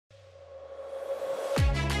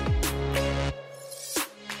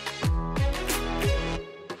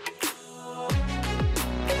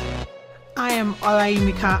am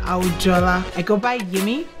Yimika Awujoola. I go by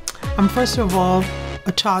Yimi. I'm first of all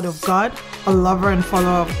a child of God, a lover and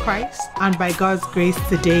follower of Christ, and by God's grace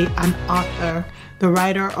today, an author, the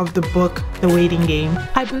writer of the book, The Waiting Game.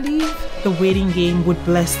 I believe The Waiting Game would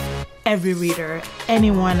bless every reader,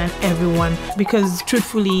 anyone and everyone, because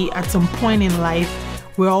truthfully, at some point in life,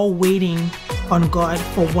 we're all waiting on God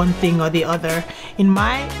for one thing or the other. In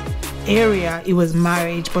my area, it was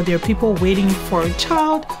marriage, but there are people waiting for a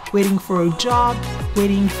child, waiting for a job,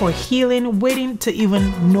 waiting for healing, waiting to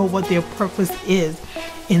even know what their purpose is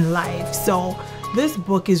in life. So this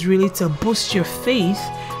book is really to boost your faith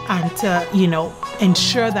and to,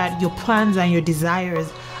 ensure that your plans and your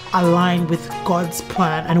desires align with God's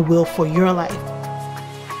plan and will for your life.